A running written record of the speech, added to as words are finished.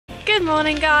Good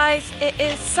morning guys, it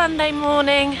is Sunday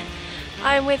morning.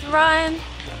 I'm with Ryan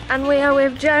and we are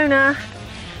with Jonah.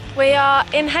 We are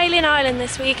in Hayling Island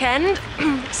this weekend,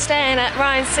 staying at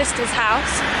Ryan's sister's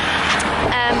house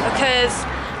because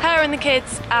her and the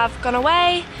kids have gone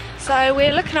away, so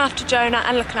we're looking after Jonah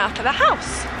and looking after the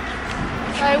house.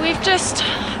 So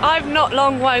I've not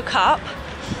long woke up.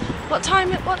 What time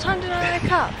did I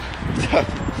wake up?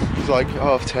 It was like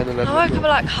 10:30, 11. I woke up at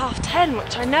like 10:30,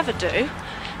 which I never do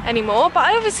anymore, but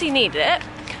I obviously needed it,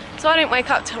 so I didn't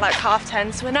wake up till like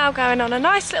 10:30. So we're now going on a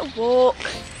nice little walk,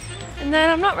 and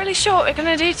then I'm not really sure what we're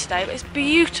going to do today, but it's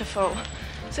beautiful.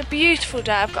 It's a beautiful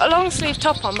day. I've got a long sleeve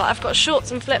top on, but I've got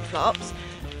shorts and flip-flops.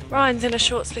 Ryan's in a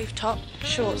short sleeve top,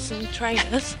 shorts and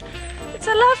trainers. It's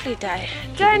a lovely day.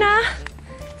 Jonah,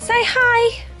 say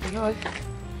hi. Hi.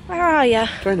 Where are you?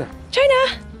 Jonah.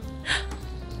 Jonah.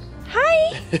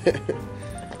 Hi.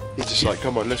 He's just like,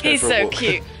 come on, let's go He's for a so walk.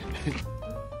 cute.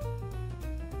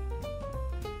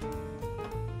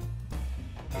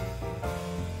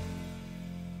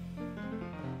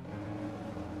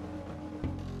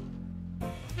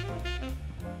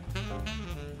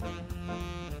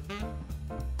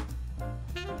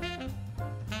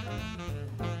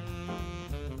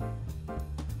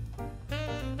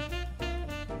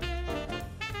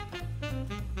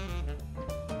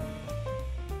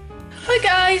 Hi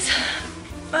guys,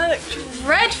 I look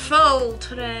dreadful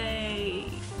today.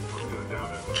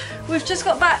 We've just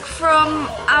got back from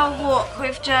our walk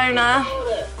with Jonah.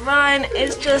 Ryan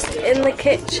is just in the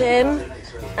kitchen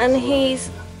and he's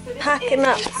packing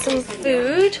up some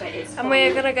food, and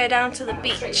we're gonna go down to the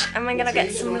beach and we're gonna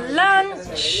get some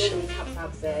lunch.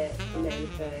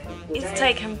 He's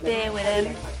taking beer with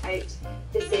him.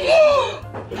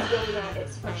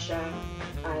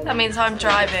 That means I'm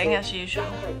driving as usual.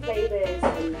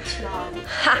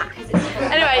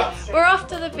 Anyway, we're off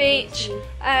to the beach.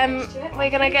 We're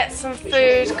gonna get some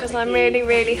food because I'm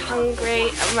really hungry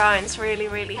and Ryan's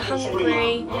really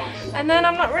hungry. And then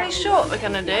I'm not really sure what we're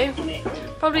gonna do.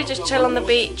 Probably just chill on the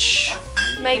beach,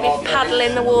 maybe paddle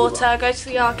in the water, go to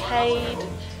the arcade.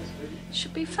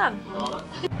 Should be fun.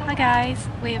 Hi guys,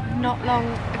 we have not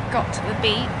long got to the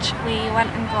beach. We went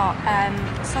and got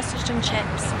sausage and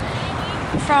chips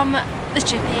from the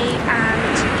chippy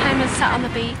and came and sat on the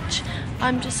beach.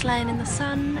 I'm just laying in the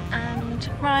sun and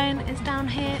Ryan is down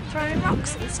here throwing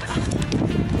rocks and stuff.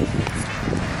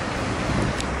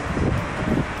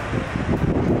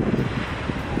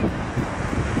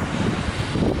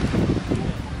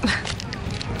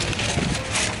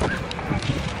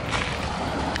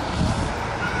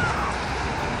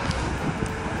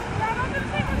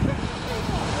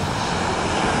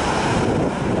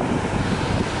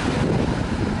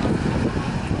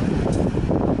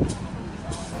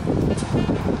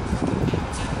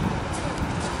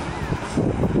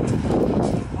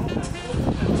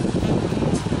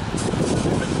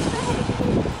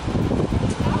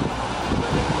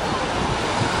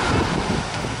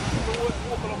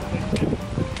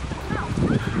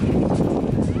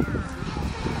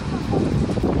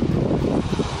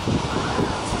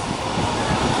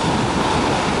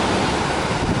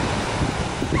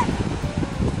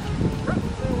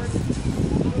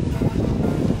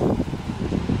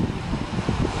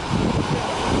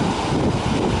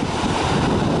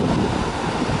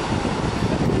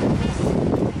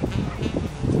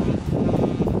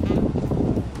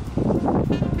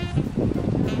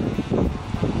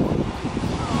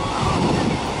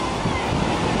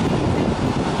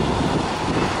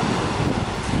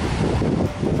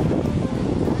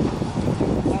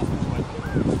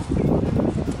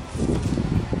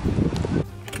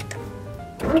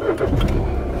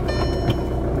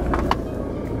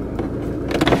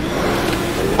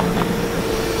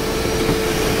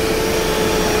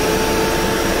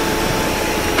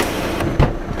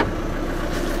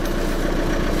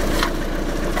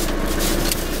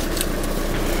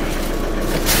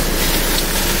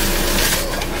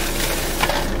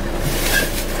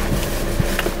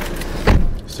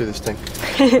 Let's do this thing.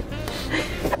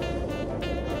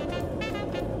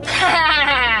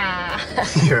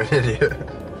 You're an idiot.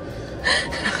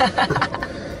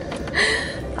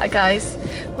 Hi guys,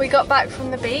 we got back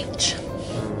from the beach.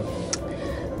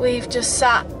 We've just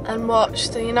sat and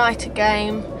watched the United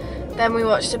game. Then we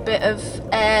watched a bit of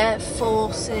Air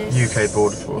Forces. UK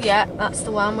Border Force. Yeah, that's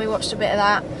the one. We watched a bit of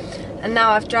that. And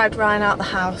now I've dragged Ryan out the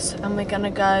house and we're gonna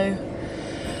go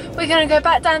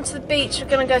back down to the beach. We're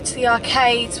gonna go to the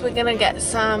arcades. We're gonna get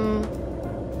some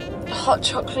hot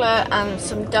chocolate and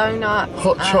some donuts.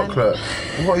 Hot chocolate?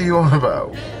 What are you on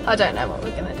about? I don't know what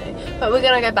we're gonna do, but we're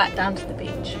gonna go back down to the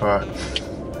beach. Alright.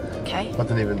 Okay. I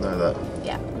didn't even know that.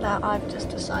 Yeah, that I've just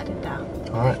decided down.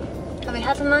 Alright. Have you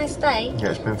had a nice day? Yeah,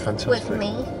 it's been fantastic. With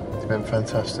me? It's been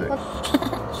fantastic.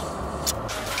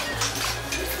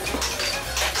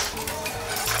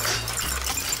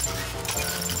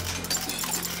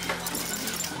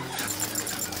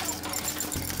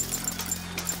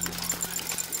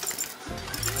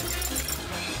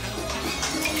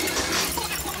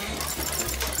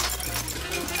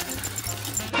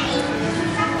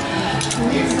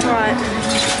 Right,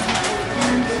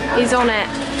 he's on it.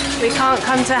 We can't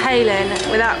come to Halen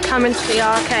without coming to the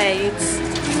arcades.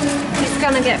 He's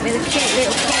gonna get me the cute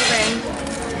little key ring.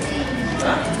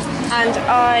 And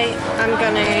I am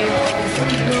gonna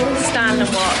stand and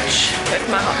watch with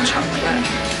my hot chocolate.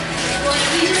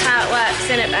 That's how it works,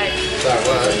 isn't it, babe? That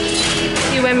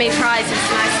works. You win me prizes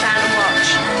and I stand and watch.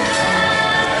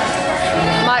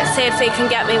 Might see if he can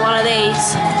get me one of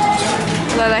these.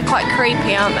 Although they're quite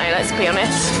creepy, aren't they? Let's be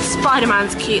honest.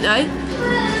 Spider-Man's cute though.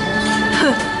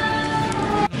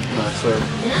 Nice one.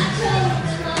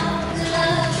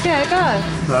 Yeah, go.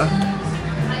 Huh?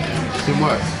 Didn't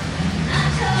work.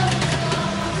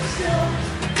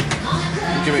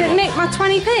 Give me Did it one. nick my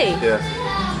 20p? Yeah.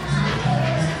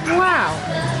 Wow.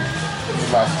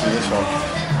 Might have to do this one.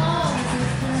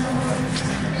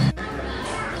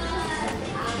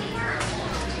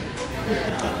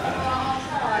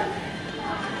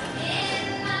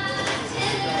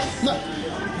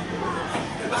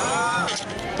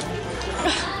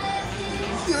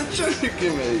 You're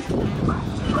joking me.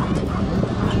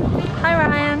 Hi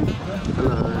Ryan.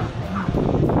 Hello.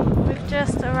 We've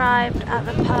just arrived at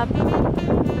the pub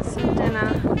for some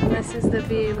dinner and this is the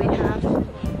view we have.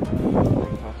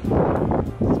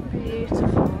 It's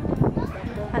beautiful.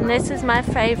 And this is my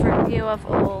favourite view of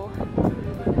all.